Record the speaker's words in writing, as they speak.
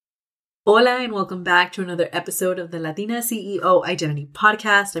Hola and welcome back to another episode of the Latina CEO Identity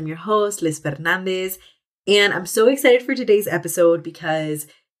Podcast. I'm your host, Liz Fernandez, and I'm so excited for today's episode because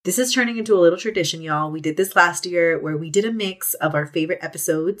this is turning into a little tradition, y'all. We did this last year where we did a mix of our favorite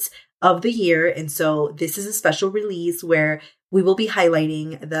episodes of the year, and so this is a special release where we will be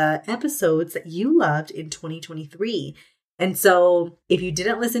highlighting the episodes that you loved in 2023. And so if you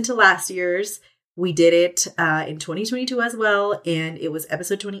didn't listen to last year's, we did it in 2022 as well, and it was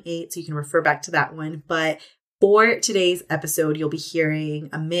episode 28, so you can refer back to that one. But for today's episode, you'll be hearing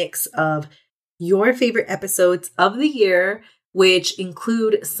a mix of your favorite episodes of the year, which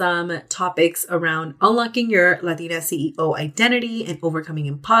include some topics around unlocking your Latina CEO identity and overcoming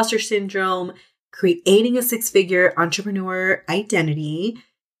imposter syndrome, creating a six-figure entrepreneur identity,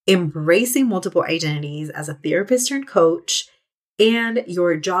 embracing multiple identities as a therapist turned coach, and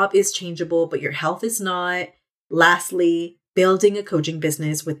your job is changeable, but your health is not. Lastly, building a coaching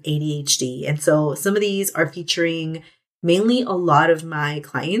business with ADHD. And so some of these are featuring mainly a lot of my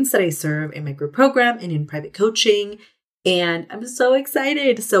clients that I serve in my group program and in private coaching. And I'm so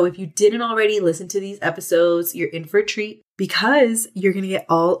excited. So if you didn't already listen to these episodes, you're in for a treat because you're going to get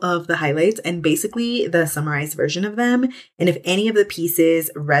all of the highlights and basically the summarized version of them. And if any of the pieces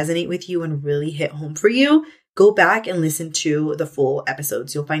resonate with you and really hit home for you, go back and listen to the full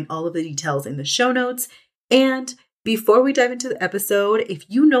episodes. You'll find all of the details in the show notes. And before we dive into the episode, if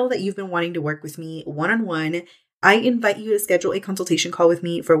you know that you've been wanting to work with me one-on-one, I invite you to schedule a consultation call with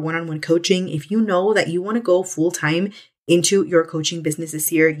me for one-on-one coaching. If you know that you want to go full-time into your coaching business this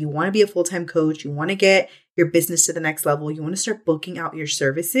year, you want to be a full-time coach, you want to get your business to the next level, you want to start booking out your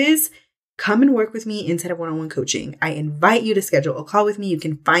services, come and work with me inside of one-on-one coaching. I invite you to schedule a call with me. You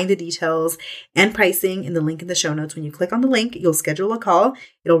can find the details and pricing in the link in the show notes. When you click on the link, you'll schedule a call.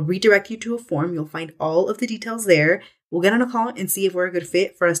 It'll redirect you to a form. You'll find all of the details there. We'll get on a call and see if we're a good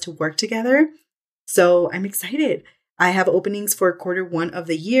fit for us to work together. So I'm excited. I have openings for Q1 of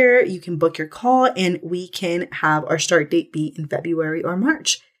the year. You can book your call and we can have our start date be in February or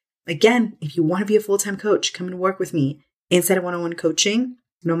March. Again, if you want to be a full-time coach, come and work with me inside of one-on-one coaching.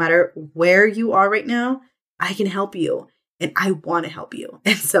 No matter where you are right now, I can help you and I want to help you.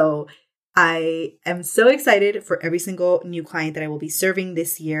 And so I am so excited for every single new client that I will be serving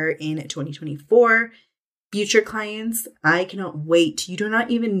this year in 2024. Future clients, I cannot wait. You do not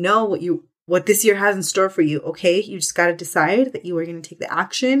even know what this year has in store for you, okay? You just got to decide that you are going to take the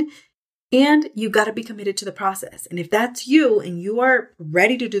action and you got to be committed to the process. And if that's you and you are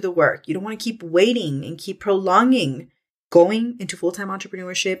ready to do the work, you don't want to keep waiting and keep prolonging going into full-time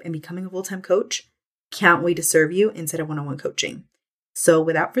entrepreneurship and becoming a full-time coach, can't wait to serve you inside of one-on-one coaching. So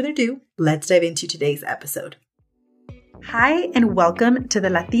without further ado, let's dive into today's episode. Hi, and welcome to the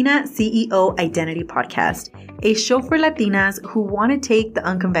Latina CEO Identity Podcast, a show for Latinas who want to take the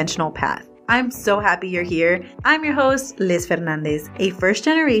unconventional path. I'm so happy you're here. I'm your host, Liz Fernandez, a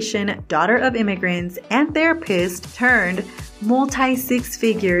first-generation daughter of immigrants and therapist turned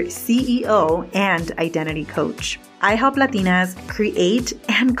multi-six-figure CEO and identity coach. I help Latinas create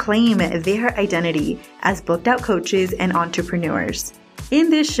and claim their identity as booked out coaches and entrepreneurs. In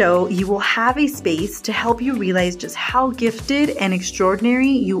this show, you will have a space to help you realize just how gifted and extraordinary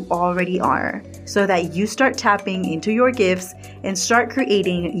you already are so that you start tapping into your gifts and start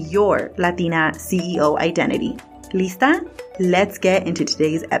creating your Latina CEO identity. Lista? Let's get into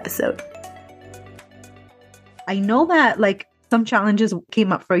today's episode. I know that some challenges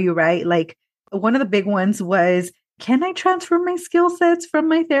came up for you, right? One of the big ones was, can I transfer my skill sets from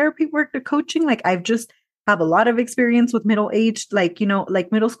my therapy work to coaching? I've just have a lot of experience with middle-aged,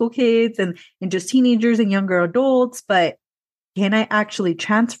 middle school kids and just teenagers and younger adults, but can I actually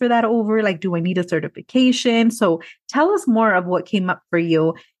transfer that over? Do I need a certification? So tell us more of what came up for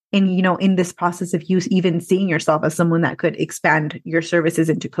you in this process of you even seeing yourself as someone that could expand your services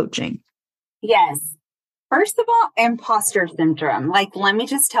into coaching. Yes. First of all, imposter syndrome. Let me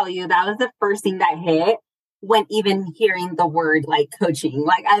just tell you, that was the first thing that hit when even hearing the word coaching.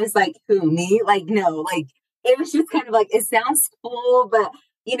 I was like, who, me? No, it was just kind of it sounds cool, but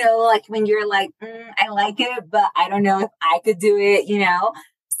when you're I like it, but I don't know if I could do it,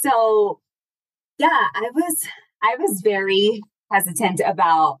 So yeah, I was very hesitant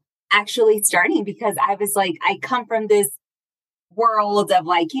about actually starting because I was I come from this world of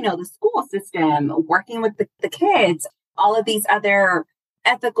the school system, working with the kids, all of these other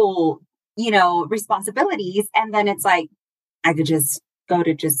ethical responsibilities. And then it's I could just go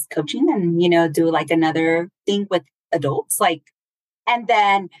to just coaching and, do another thing with adults. And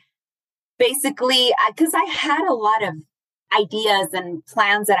then basically, because I had a lot of ideas and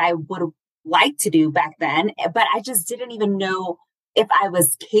plans that I would like to do back then, but I just didn't even know if I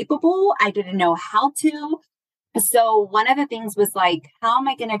was capable. I didn't know how to. So one of the things was like, how am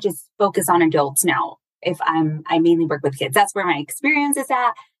I going to just focus on adults now? If I mainly work with kids, that's where my experience is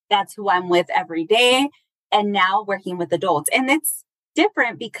at. That's who I'm with every day. And now working with adults. And it's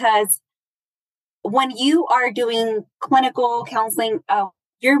different because when you are doing clinical counseling,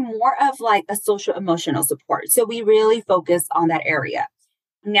 you're more of like a social emotional support. So we really focus on that area.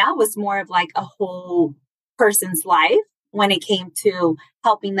 Now it's more of like a whole person's life when it came to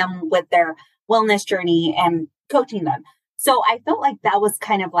helping them with their wellness journey and coaching them. So I felt like that was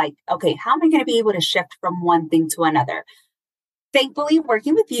kind of like, okay, how am I going to be able to shift from one thing to another? Thankfully,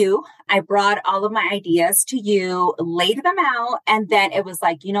 working with you, I brought all of my ideas to you, laid them out, and then it was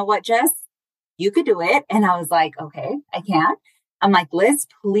like, you know what, Jess, you could do it. And I was like, okay, I can. I'm like, Liz,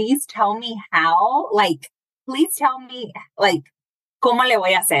 please tell me how, like, please tell me, like, ¿cómo le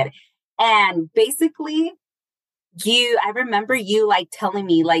voy a hacer? And basically, I remember you like telling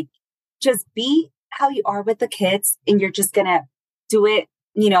me, like, just be how you are with the kids and you're just going to do it,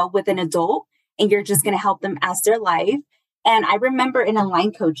 with an adult and you're just going to help them as their life. And I remember in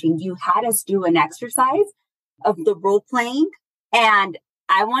online coaching, you had us do an exercise of the role playing. And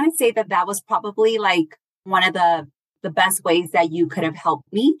I want to say that was probably like one of the best ways that you could have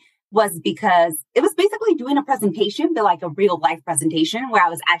helped me, was because it was basically doing a presentation, but like a real life presentation where I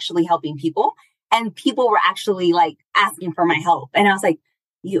was actually helping people and people were actually like asking for my help. And I was like,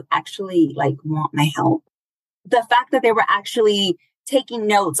 you actually like want my help? The fact that they were actually taking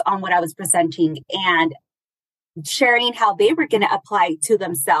notes on what I was presenting and sharing how they were going to apply to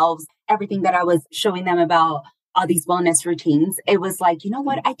themselves, everything that I was showing them about all these wellness routines, it was like, you know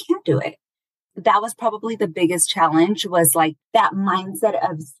what? I can't do it. That was probably the biggest challenge, was like that mindset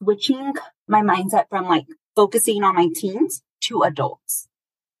of switching my mindset from like focusing on my teens to adults.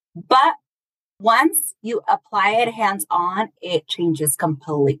 But once you apply it hands-on, it changes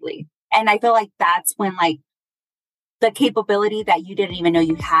completely. And I feel like that's when like the capability that you didn't even know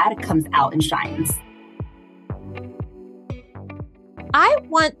you had comes out and shines. I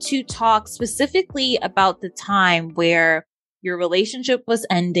want to talk specifically about the time where your relationship was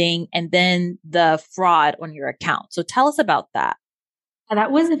ending and then the fraud on your account. So tell us about that.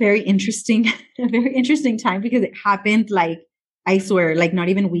 That was a very interesting time because it happened like, I swear, like not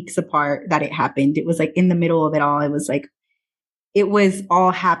even weeks apart that it happened. It was like in the middle of it all. It was like, it was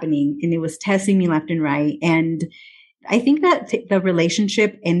all happening and it was testing me left and right. And I think that the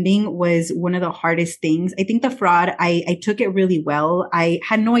relationship ending was one of the hardest things. I think the fraud, I took it really well. I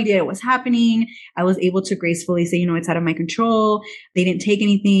had no idea it was happening. I was able to gracefully say, it's out of my control. They didn't take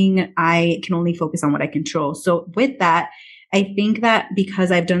anything. I can only focus on what I control. So with that, I think that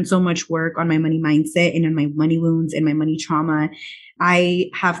because I've done so much work on my money mindset and on my money wounds and my money trauma, I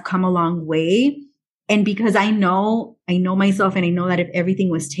have come a long way. And because I know myself and I know that if everything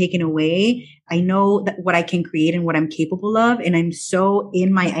was taken away, I know that what I can create and what I'm capable of. And I'm so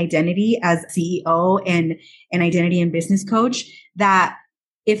in my identity as CEO and an identity and business coach that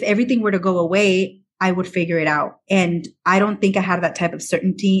if everything were to go away, I would figure it out. And I don't think I had that type of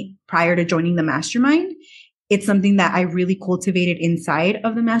certainty prior to joining the mastermind. It's something that I really cultivated inside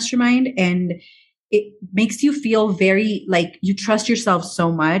of the mastermind, and it makes you feel very like you trust yourself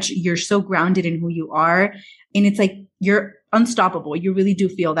so much. You're so grounded in who you are. And it's like you're unstoppable. You really do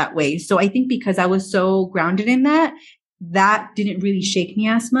feel that way. So I think because I was so grounded in that didn't really shake me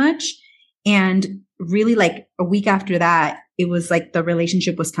as much. And really like a week after that, it was like the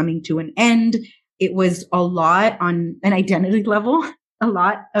relationship was coming to an end. It was a lot on an identity level, on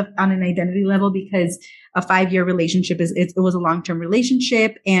an identity level, because a 5-year relationship it was a long-term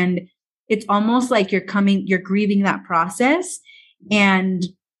relationship. And it's almost like you're grieving that process. And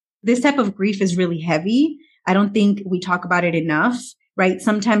this type of grief is really heavy. I don't think we talk about it enough, right?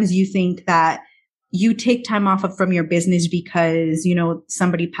 Sometimes you think that you take time off from your business because,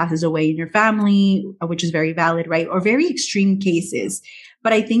 somebody passes away in your family, which is very valid, right? Or very extreme cases.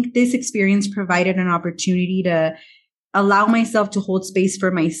 But I think this experience provided an opportunity to allow myself to hold space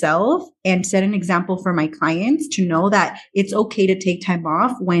for myself and set an example for my clients to know that it's okay to take time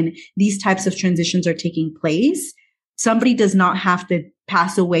off when these types of transitions are taking place. Somebody does not have to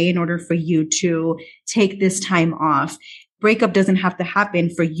pass away in order for you to take this time off. Breakup doesn't have to happen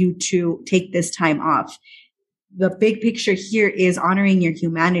for you to take this time off. The big picture here is honoring your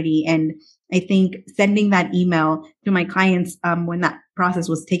humanity. And I think sending that email to my clients when that process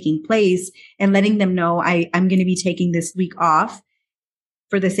was taking place and letting them know I'm going to be taking this week off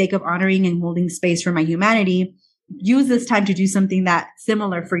for the sake of honoring and holding space for my humanity. use this time to do something that's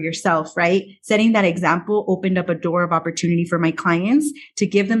similar for yourself, right? Setting that example opened up a door of opportunity for my clients to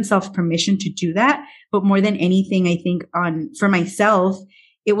give themselves permission to do that. But more than anything, I think for myself,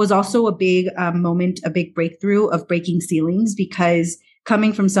 it was also a big moment, a big breakthrough of breaking ceilings, because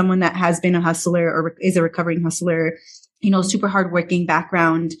coming from someone that has been a hustler or is a recovering hustler, super hardworking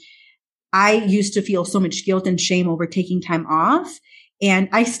background, I used to feel so much guilt and shame over taking time off. And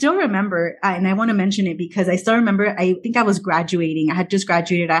I still remember, and I want to mention it because I still remember, I think I was graduating. I had just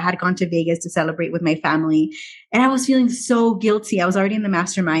graduated. I had gone to Vegas to celebrate with my family, and I was feeling so guilty. I was already in the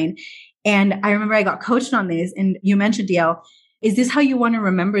mastermind. And I remember I got coached on this, and you mentioned, DL, is this how you want to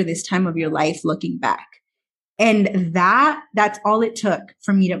remember this time of your life looking back? And that's all it took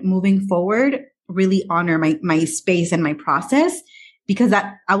for me to, moving forward, really honor my space and my process, because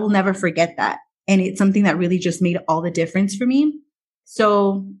I will never forget that. And it's something that really just made all the difference for me.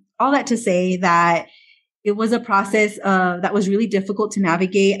 So all that to say that it was a process that was really difficult to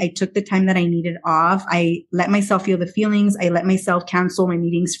navigate. I took the time that I needed off. I let myself feel the feelings. I let myself cancel my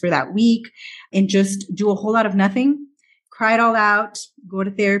meetings for that week and just do a whole lot of nothing. Cry it all out, go to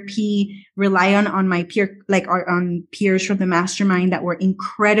therapy, rely on my on peers from the mastermind that were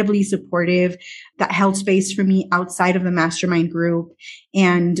incredibly supportive, that held space for me outside of the mastermind group.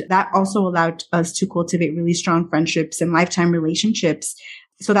 And that also allowed us to cultivate really strong friendships and lifetime relationships.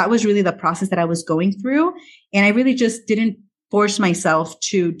 So that was really the process that I was going through. And I really just didn't force myself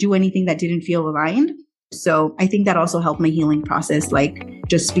to do anything that didn't feel aligned. So I think that also helped my healing process,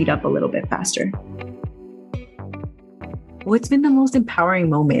 just speed up a little bit faster. What's been the most empowering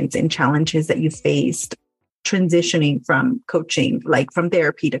moments and challenges that you faced transitioning from coaching, from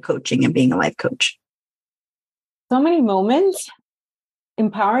therapy to coaching and being a life coach? So many moments.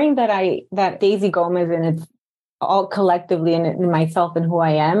 Empowering that Daisy Gomez, and it's all collectively in myself and who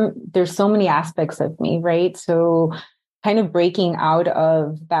I am. There's so many aspects of me, right? So kind of breaking out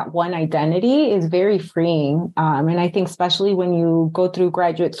of that one identity is very freeing. And I think especially when you go through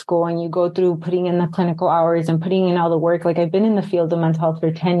graduate school and you go through putting in the clinical hours and putting in all the work, I've been in the field of mental health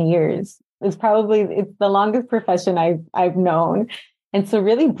for 10 years. It's the longest profession I've known. And so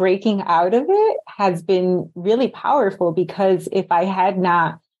really breaking out of it has been really powerful, because if I had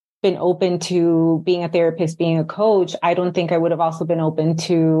not been open to being a therapist, being a coach, I don't think I would have also been open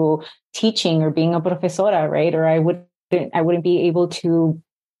to teaching or being a profesora, right? Or I wouldn't be able to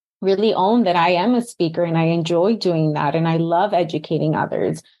really own that I am a speaker and I enjoy doing that. And I love educating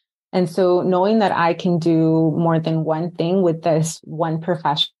others. And so knowing that I can do more than one thing with this one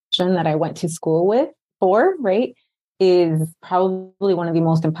profession that I went to school for, right, is probably one of the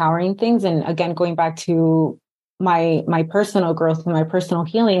most empowering things. And again, going back to my personal growth and my personal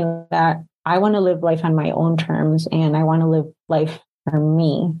healing, that I want to live life on my own terms and I want to live life for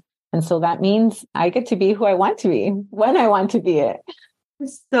me. And so that means I get to be who I want to be when I want to be it.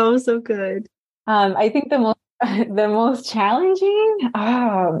 So, so good. I think the most challenging,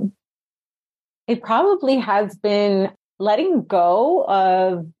 it probably has been letting go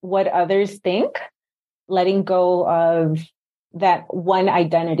of what others think, letting go of that one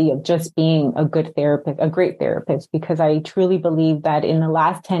identity of just being a good therapist, a great therapist, because I truly believe that in the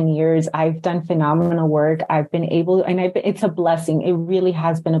last 10 years, I've done phenomenal work. I've been able, it's a blessing. It really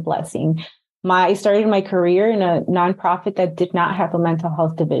has been a blessing. I started my career in a nonprofit that did not have a mental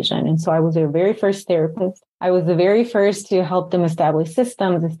health division. And so I was their very first therapist. I was the very first to help them establish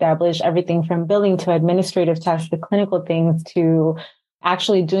systems, establish everything from billing to administrative tasks to clinical things to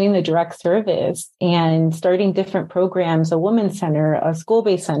actually doing the direct service and starting different programs, a women's center, a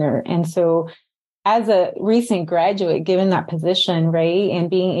school-based center. And so as a recent graduate, given that position, right, and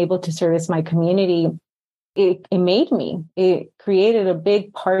being able to service my community, it created a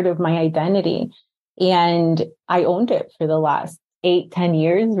big part of my identity. And I owned it for the last 8-10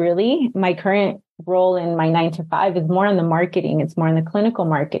 years, really. My current role in my 9-to-5 is more on the marketing. It's more on the clinical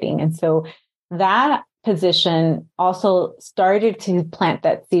marketing. And so that position also started to plant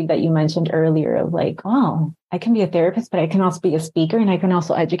that seed that you mentioned earlier of oh, I can be a therapist, but I can also be a speaker and I can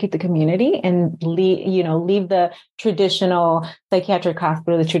also educate the community and leave the traditional psychiatric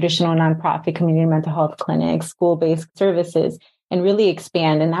hospital, the traditional nonprofit community mental health clinics, school-based services, and really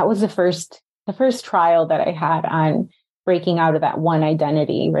expand. And that was the first trial that I had on breaking out of that one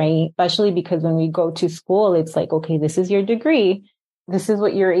identity, right? Especially because when we go to school, it's okay, this is your degree. This is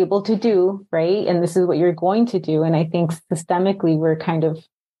what you're able to do, right? And this is what you're going to do. And I think systemically, we're kind of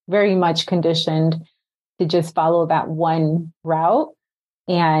very much conditioned to just follow that one route.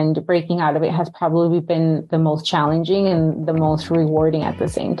 And breaking out of it has probably been the most challenging and the most rewarding at the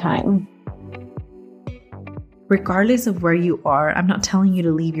same time. regardless of where you are, I'm not telling you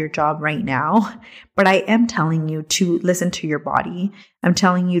to leave your job right now, but I am telling you to listen to your body. I'm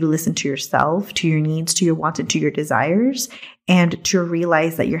telling you to listen to yourself, to your needs, to your wants, and to your desires, and to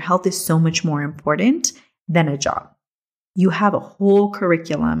realize that your health is so much more important than a job. You have a whole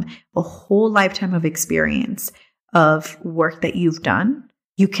curriculum, a whole lifetime of experience of work that you've done.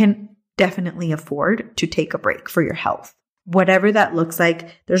 You can definitely afford to take a break for your health. Whatever that looks like,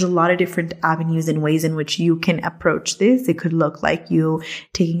 there's a lot of different avenues and ways in which you can approach this. It could look like you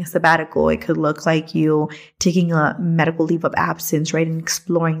taking a sabbatical. It could look like you taking a medical leave of absence, right? And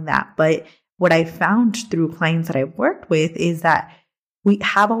exploring that. But what I found through clients that I've worked with is that we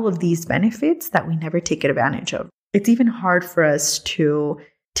have all of these benefits that we never take advantage of. It's even hard for us to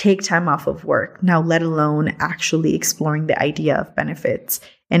take time off of work now, let alone actually exploring the idea of benefits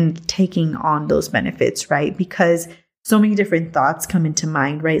and taking on those benefits, right? Because so many different thoughts come into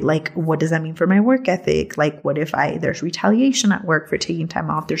mind, right? Like, what does that mean for my work ethic? Like, what if there's retaliation at work for taking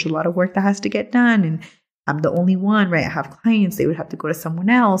time off? There's a lot of work that has to get done and I'm the only one, right? I have clients, they would have to go to someone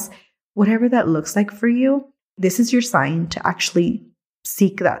else. Whatever that looks like for you, this is your sign to actually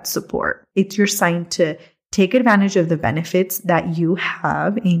seek that support. It's your sign to take advantage of the benefits that you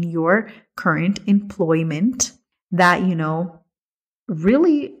have in your current employment that,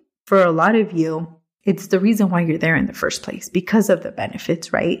 really for a lot of you, it's the reason why you're there in the first place, because of the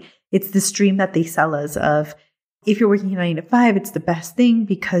benefits, right? It's this dream that they sell us of, if you're working 9 to 5, it's the best thing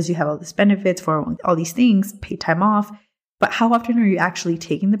because you have all these benefits for all these things, paid time off. But how often are you actually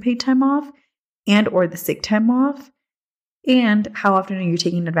taking the paid time off and or the sick time off? And how often are you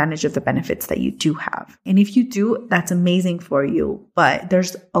taking advantage of the benefits that you do have? And if you do, that's amazing for you. But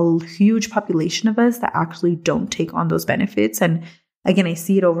there's a huge population of us that actually don't take on those benefits. And again, I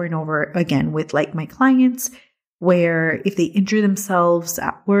see it over and over again with like my clients, where if they injure themselves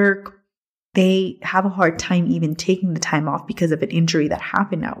at work, they have a hard time even taking the time off because of an injury that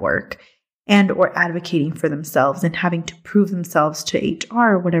happened at work, and or advocating for themselves and having to prove themselves to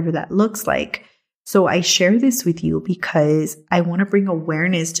HR, whatever that looks like. So I share this with you because I want to bring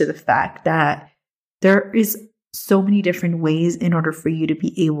awareness to the fact that there is so many different ways in order for you to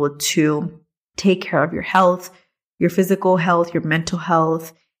be able to take care of your health, your physical health, your mental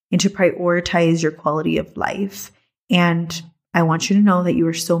health, and to prioritize your quality of life. And I want you to know that you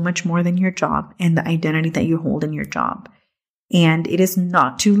are so much more than your job and the identity that you hold in your job. And it is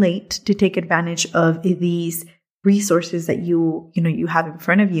not too late to take advantage of these resources that you have in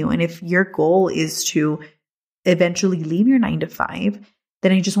front of you. And if your goal is to eventually leave your 9 to 5,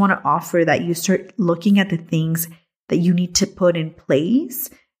 then I just want to offer that you start looking at the things that you need to put in place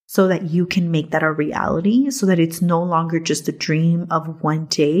so that you can make that a reality, so that it's no longer just a dream of one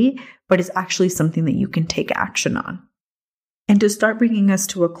day, but it's actually something that you can take action on. And to start bringing us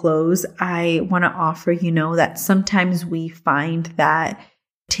to a close, I want to offer, that sometimes we find that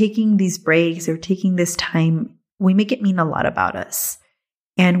taking these breaks or taking this time, we make it mean a lot about us.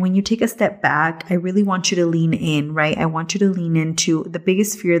 And when you take a step back, I really want you to lean in, right? I want you to lean into the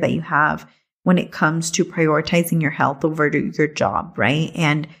biggest fear that you have when it comes to prioritizing your health over your job, right?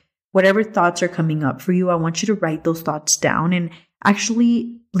 And whatever thoughts are coming up for you, I want you to write those thoughts down and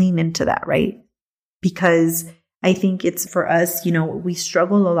actually lean into that, right? Because I think it's for us, we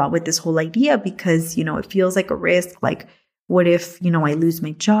struggle a lot with this whole idea because, it feels like a risk. Like, what if, I lose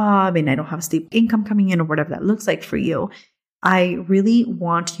my job and I don't have a stable income coming in, or whatever that looks like for you? I really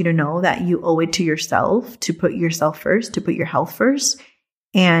want you to know that you owe it to yourself to put yourself first, to put your health first.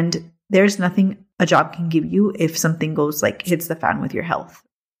 And there's nothing a job can give you if something hits the fan with your health.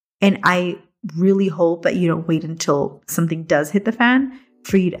 And I really hope that you don't wait until something does hit the fan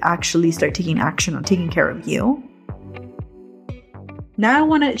for you to actually start taking action on taking care of you. Now I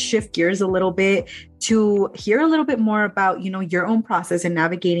want to shift gears a little bit to hear a little bit more about, your own process in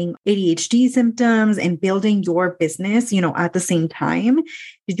navigating ADHD symptoms and building your business, at the same time.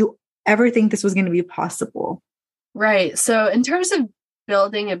 Did you ever think this was going to be possible? Right. So in terms of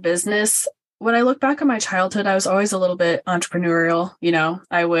building a business, when I look back on my childhood, I was always a little bit entrepreneurial.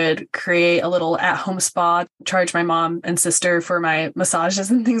 I would create a little at-home spa, charge my mom and sister for my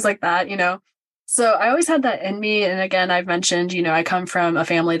massages and things like that, So I always had that in me. And again, I've mentioned, I come from a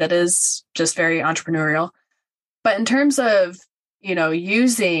family that is just very entrepreneurial. But in terms of,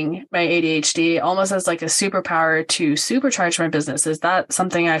 using my ADHD almost as like a superpower to supercharge my business, is that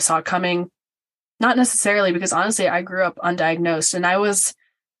something I saw coming? Not necessarily, because honestly, I grew up undiagnosed and I was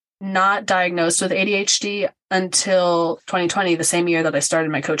not diagnosed with ADHD until 2020, the same year that I started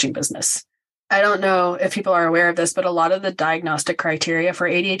my coaching business. I don't know if people are aware of this, but a lot of the diagnostic criteria for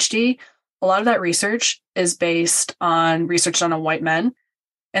ADHD, a lot of that research is based on research done on white men.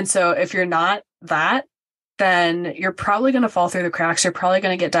 And so if you're not that, then you're probably going to fall through the cracks. You're probably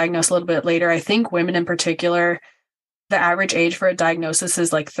going to get diagnosed a little bit later. I think women in particular, the average age for a diagnosis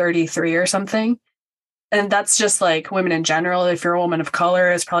is like 33 or something. And that's just like women in general. If you're a woman of color,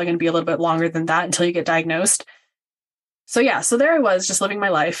 it's probably going to be a little bit longer than that until you get diagnosed. So yeah, so there I was just living my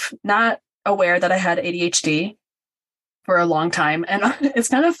life, not aware that I had ADHD for a long time. And it's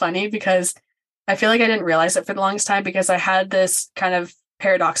kind of funny because I feel like I didn't realize it for the longest time because I had this kind of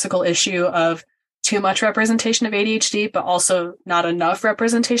paradoxical issue of too much representation of ADHD, but also not enough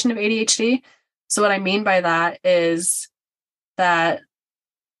representation of ADHD. So what I mean by that is that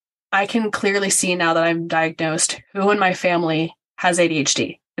I can clearly see now that I'm diagnosed who in my family has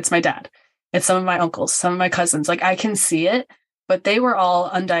ADHD. It's my dad. It's some of my uncles, some of my cousins. Like I can see it, but they were all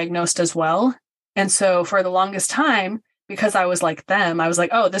undiagnosed as well. And so for the longest time, because I was like them, I was like,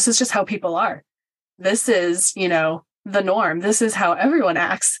 oh, this is just how people are. This is, the norm. This is how everyone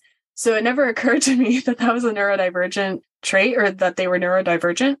acts. So it never occurred to me that that was a neurodivergent trait or that they were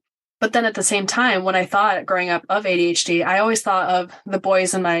neurodivergent. But then at the same time, when I thought growing up of ADHD, I always thought of the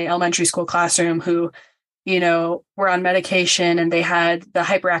boys in my elementary school classroom who, were on medication and they had the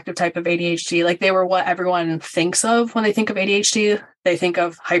hyperactive type of ADHD. Like they were what everyone thinks of when they think of ADHD. They think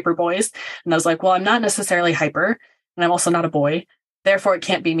of hyper boys. And I was like, well, I'm not necessarily hyper and I'm also not a boy. Therefore, it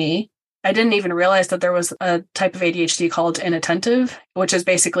can't be me. I didn't even realize that there was a type of ADHD called inattentive, which is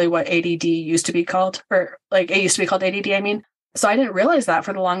basically what ADD used to be called, or like it used to be called ADD, I mean. So I didn't realize that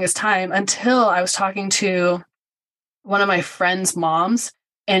for the longest time until I was talking to one of my friend's moms,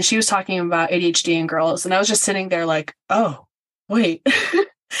 and she was talking about ADHD in girls. And I was just sitting there like, oh, wait,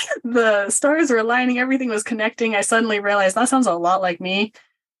 the stars were aligning. Everything was connecting. I suddenly realized that sounds a lot like me.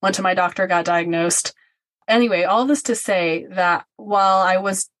 Went to my doctor, got diagnosed. Anyway, all this to say that while I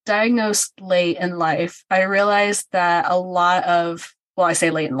was diagnosed late in life, I realized that a lot of, well, I say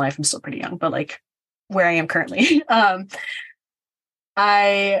late in life, I'm still pretty young, but like where I am currently,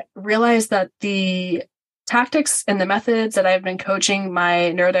 I realized that the tactics and the methods that I've been coaching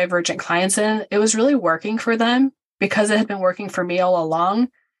my neurodivergent clients in, it was really working for them because it had been working for me all along.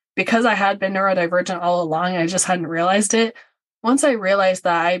 Because I had been neurodivergent all along, I just hadn't realized it. Once I realized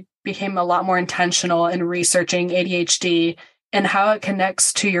that, I became a lot more intentional in researching ADHD and how it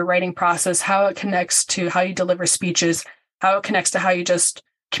connects to your writing process, how it connects to how you deliver speeches, how it connects to how you just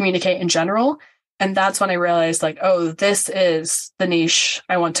communicate in general. And that's when I realized like, oh, this is the niche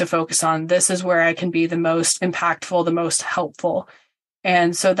I want to focus on. This is where I can be the most impactful, the most helpful.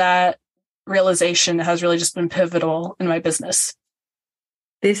 And so that realization has really just been pivotal in my business.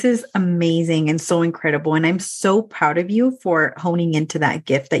 This is amazing and so incredible. And I'm so proud of you for honing into that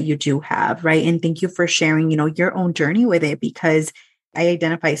gift that you do have, right? And thank you for sharing, your own journey with it, because I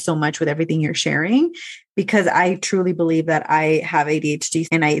identify so much with everything you're sharing, because I truly believe that I have ADHD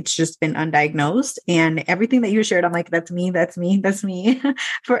and it's just been undiagnosed, and everything that you shared, I'm like, that's me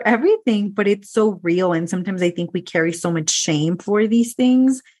for everything, but it's so real. And sometimes I think we carry so much shame for these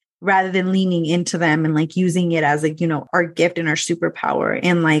things rather than leaning into them and like using it as our gift and our superpower,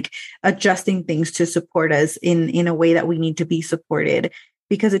 and like adjusting things to support us in a way that we need to be supported.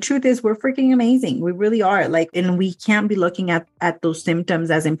 Because the truth is, we're freaking amazing. We really are. And we can't be looking at those symptoms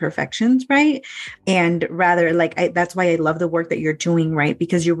as imperfections, right? And rather, that's why I love the work that you're doing, right?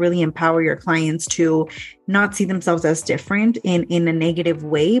 Because you really empower your clients to not see themselves as different in a negative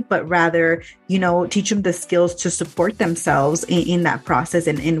way, but rather, teach them the skills to support themselves in that process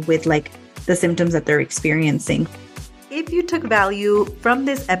and with the symptoms that they're experiencing. If you took value from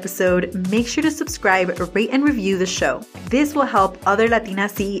this episode, make sure to subscribe, rate, and review the show. This will help other Latina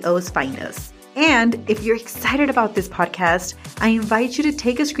CEOs find us. And if you're excited about this podcast, I invite you to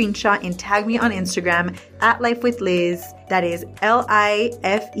take a screenshot and tag me on Instagram at Life with Liz. That is LIFEWITHHLIZ.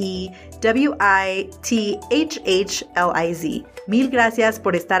 Mil gracias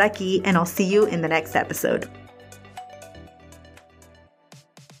por estar aquí, and I'll see you in the next episode.